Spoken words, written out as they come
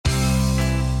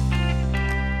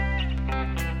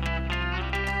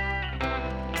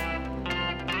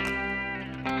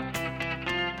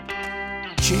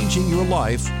changing your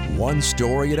life one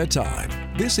story at a time.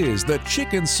 This is the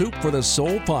Chicken Soup for the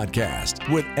Soul podcast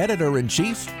with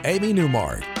Editor-in-Chief Amy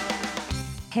Newmark.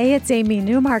 Hey, it's Amy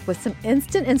Newmark with some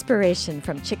instant inspiration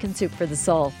from Chicken Soup for the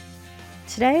Soul.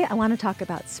 Today, I want to talk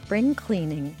about spring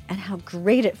cleaning and how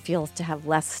great it feels to have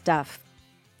less stuff.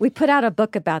 We put out a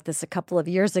book about this a couple of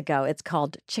years ago. It's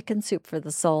called Chicken Soup for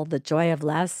the Soul, The Joy of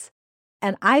Less.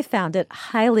 And I found it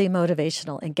highly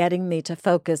motivational in getting me to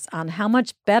focus on how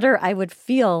much better I would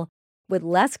feel with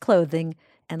less clothing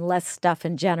and less stuff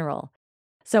in general.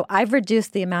 So I've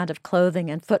reduced the amount of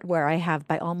clothing and footwear I have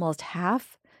by almost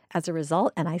half as a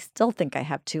result, and I still think I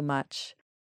have too much.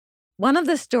 One of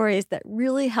the stories that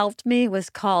really helped me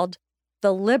was called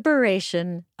The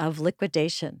Liberation of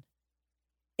Liquidation.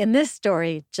 In this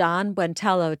story, John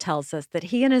Buentello tells us that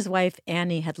he and his wife,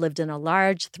 Annie, had lived in a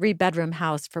large 3-bedroom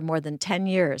house for more than 10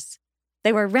 years.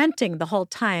 They were renting the whole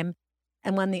time,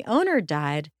 and when the owner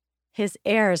died, his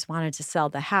heirs wanted to sell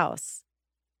the house.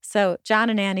 So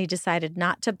John and Annie decided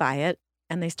not to buy it,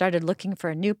 and they started looking for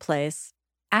a new place.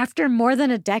 After more than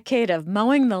a decade of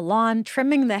mowing the lawn,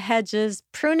 trimming the hedges,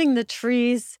 pruning the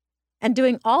trees, and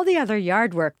doing all the other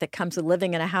yard work that comes with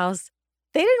living in a house,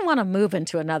 they didn't want to move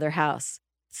into another house.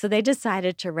 So they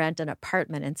decided to rent an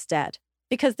apartment instead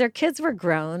because their kids were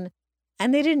grown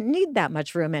and they didn't need that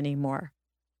much room anymore.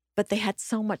 But they had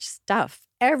so much stuff.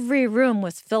 Every room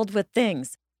was filled with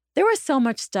things. There was so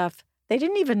much stuff, they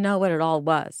didn't even know what it all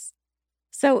was.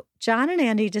 So John and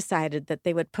Andy decided that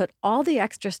they would put all the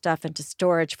extra stuff into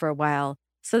storage for a while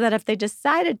so that if they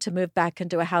decided to move back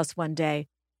into a house one day,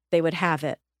 they would have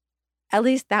it. At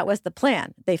least that was the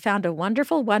plan. They found a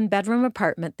wonderful 1-bedroom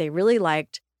apartment they really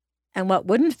liked, and what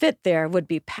wouldn't fit there would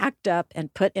be packed up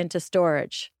and put into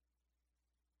storage.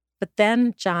 But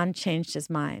then John changed his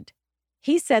mind.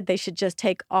 He said they should just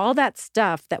take all that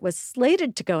stuff that was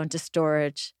slated to go into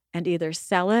storage and either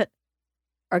sell it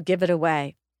or give it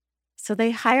away. So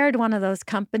they hired one of those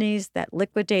companies that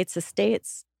liquidates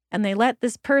estates, and they let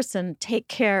this person take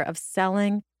care of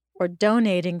selling or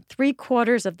donating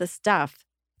 3/4 of the stuff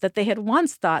that they had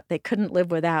once thought they couldn't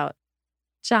live without.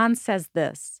 John says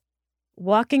this: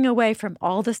 walking away from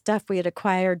all the stuff we had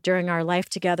acquired during our life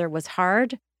together was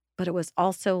hard, but it was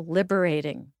also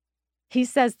liberating. He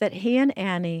says that he and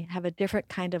Annie have a different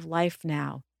kind of life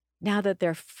now that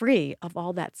they're free of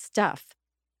all that stuff.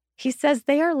 He says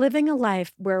they are living a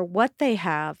life where what they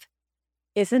have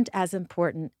isn't as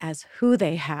important as who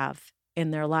they have in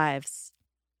their lives.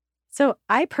 So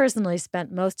I personally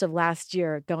spent most of last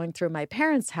year going through my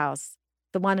parents' house,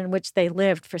 the one in which they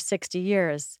lived for 60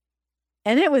 years.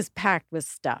 And it was packed with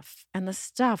stuff, and the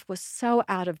stuff was so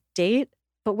out of date,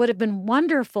 but would have been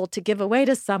wonderful to give away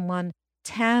to someone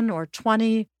 10 or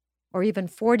 20 or even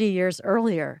 40 years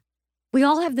earlier. We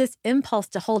all have this impulse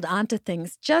to hold on to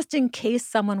things just in case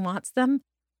someone wants them,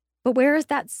 but where is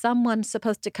that someone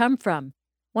supposed to come from?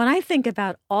 When I think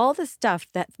about all the stuff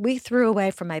that we threw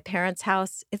away from my parents'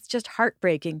 house, it's just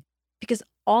heartbreaking because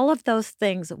all of those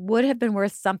things would have been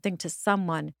worth something to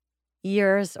someone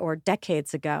years or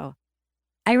decades ago.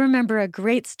 I remember a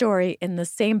great story in the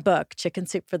same book, Chicken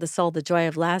Soup for the Soul, The Joy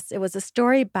of Less. It was a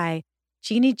story by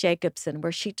Jeannie Jacobson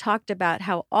where she talked about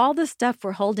how all the stuff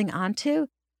we're holding on to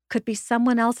could be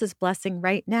someone else's blessing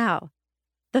right now.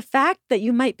 The fact that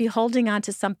you might be holding on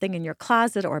to something in your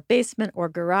closet or basement or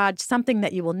garage, something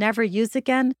that you will never use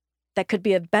again, that could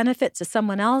be of benefit to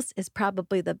someone else is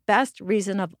probably the best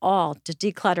reason of all to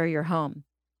declutter your home.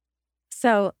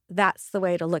 So that's the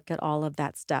way to look at all of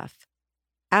that stuff.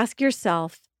 Ask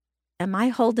yourself, am I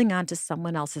holding on to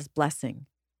someone else's blessing?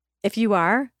 If you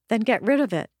are, then get rid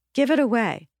of it. Give it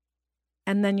away.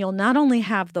 And then you'll not only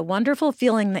have the wonderful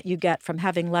feeling that you get from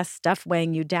having less stuff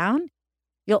weighing you down,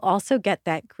 you'll also get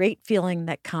that great feeling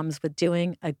that comes with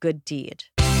doing a good deed.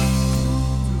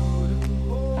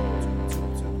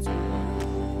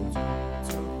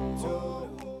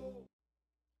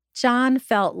 John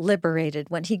felt liberated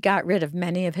when he got rid of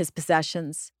many of his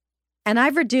possessions. And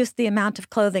I've reduced the amount of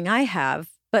clothing I have,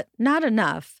 but not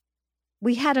enough.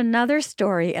 We had another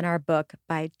story in our book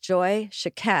by Joy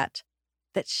Chiquette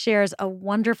that shares a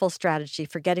wonderful strategy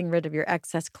for getting rid of your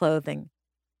excess clothing.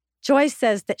 Joy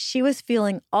says that she was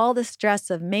feeling all the stress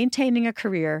of maintaining a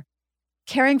career,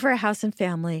 caring for a house and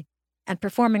family, and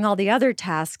performing all the other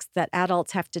tasks that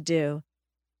adults have to do.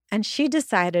 And she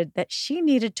decided that she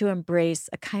needed to embrace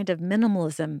a kind of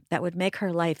minimalism that would make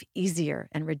her life easier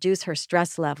and reduce her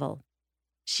stress level.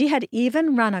 She had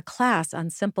even run a class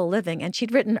on simple living, and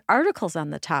she'd written articles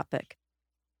on the topic.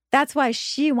 That's why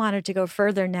she wanted to go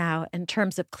further now in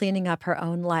terms of cleaning up her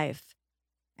own life.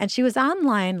 And she was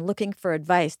online looking for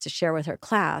advice to share with her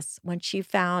class when she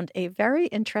found a very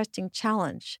interesting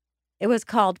challenge. It was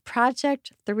called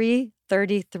Project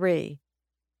 333,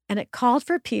 and it called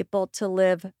for people to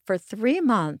live for 3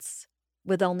 months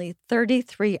with only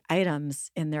 33 items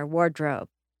in their wardrobe.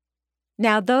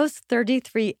 Now, those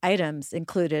 33 items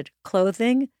included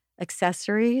clothing,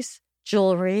 accessories,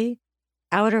 jewelry,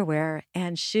 outerwear,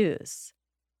 and shoes.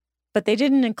 But they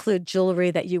didn't include jewelry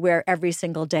that you wear every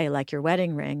single day, like your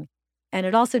wedding ring. And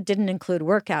it also didn't include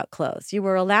workout clothes. You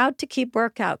were allowed to keep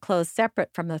workout clothes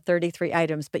separate from the 33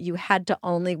 items, but you had to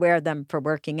only wear them for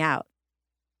working out.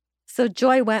 So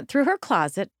Joy went through her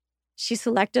closet. She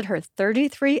selected her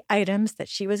 33 items that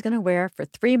she was going to wear for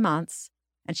 3 months,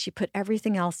 and she put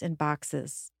everything else in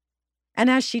boxes. And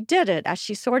as she did it, as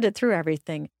she sorted through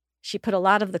everything, she put a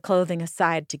lot of the clothing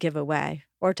aside to give away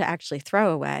or to actually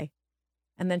throw away.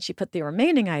 And then she put the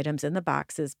remaining items in the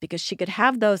boxes because she could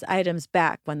have those items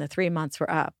back when the 3 months were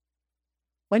up.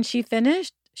 When she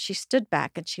finished, she stood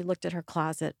back and she looked at her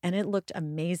closet, and it looked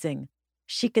amazing.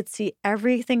 She could see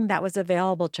everything that was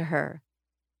available to her.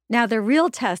 Now, the real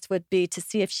test would be to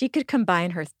see if she could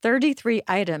combine her 33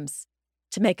 items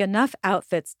to make enough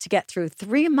outfits to get through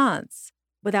 3 months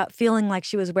without feeling like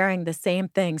she was wearing the same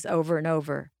things over and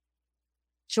over.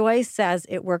 Joy says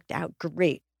it worked out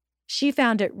great. She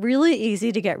found it really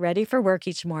easy to get ready for work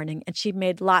each morning, and she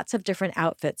made lots of different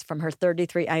outfits from her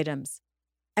 33 items.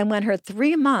 And when her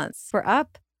 3 months were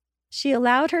up, she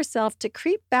allowed herself to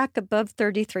creep back above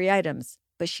 33 items,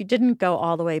 but she didn't go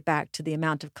all the way back to the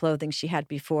amount of clothing she had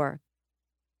before.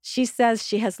 She says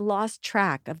she has lost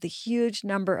track of the huge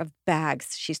number of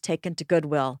bags she's taken to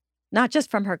Goodwill, not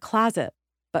just from her closet,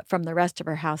 but from the rest of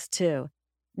her house too.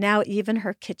 Now even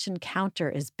her kitchen counter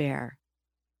is bare.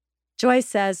 Joy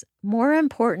says, more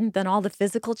important than all the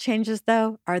physical changes,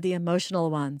 though, are the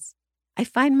emotional ones. I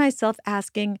find myself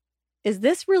asking, is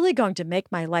this really going to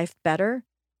make my life better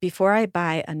before I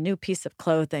buy a new piece of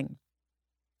clothing?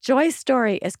 Joy's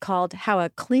story is called How a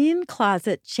Clean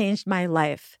Closet Changed My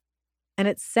Life. And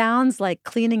it sounds like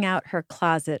cleaning out her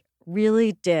closet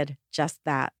really did just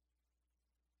that.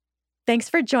 Thanks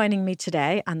for joining me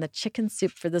today on the Chicken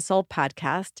Soup for the Soul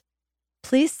podcast.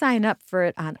 Please sign up for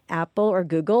it on Apple or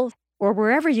Google or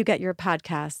wherever you get your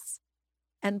podcasts.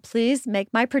 And please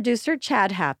make my producer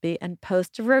Chad happy and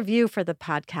post a review for the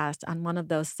podcast on one of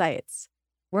those sites.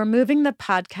 We're moving the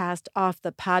podcast off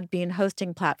the Podbean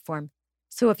hosting platform,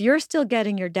 so if you're still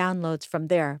getting your downloads from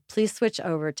there, please switch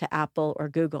over to Apple or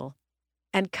Google.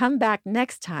 And come back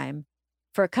next time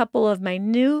for a couple of my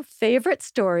new favorite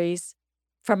stories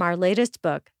from our latest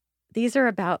book. These are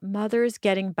about mothers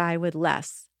getting by with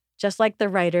less, just like the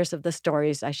writers of the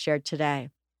stories I shared today.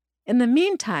 In the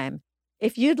meantime,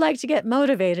 if you'd like to get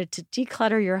motivated to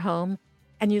declutter your home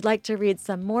and you'd like to read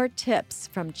some more tips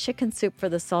from Chicken Soup for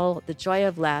the Soul, The Joy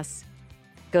of Less,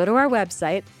 go to our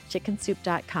website,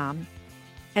 chickensoup.com.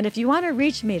 And if you want to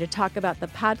reach me to talk about the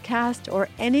podcast or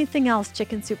anything else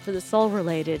Chicken Soup for the Soul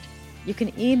related, you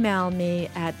can email me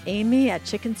at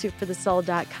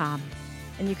amy@chickensoupforthesoul.com.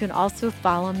 And you can also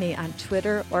follow me on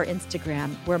Twitter or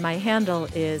Instagram, where my handle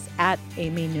is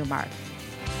 @AmyNewmark.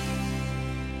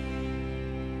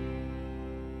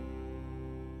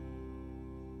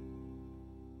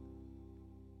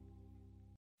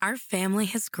 Our family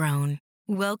has grown.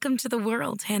 Welcome to the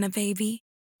world, Hannah baby.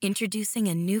 Introducing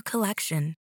a new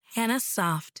collection, Hannah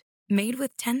Soft, made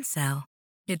with Tencel.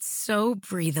 It's so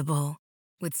breathable,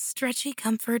 with stretchy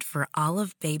comfort for all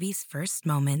of baby's first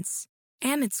moments.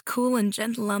 And it's cool and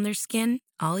gentle on their skin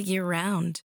all year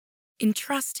round.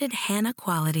 Entrusted Hannah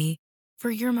quality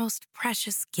for your most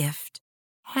precious gift.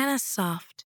 Hannah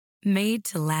Soft, made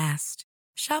to last.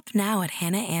 Shop now at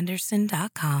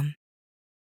hannahanderson.com.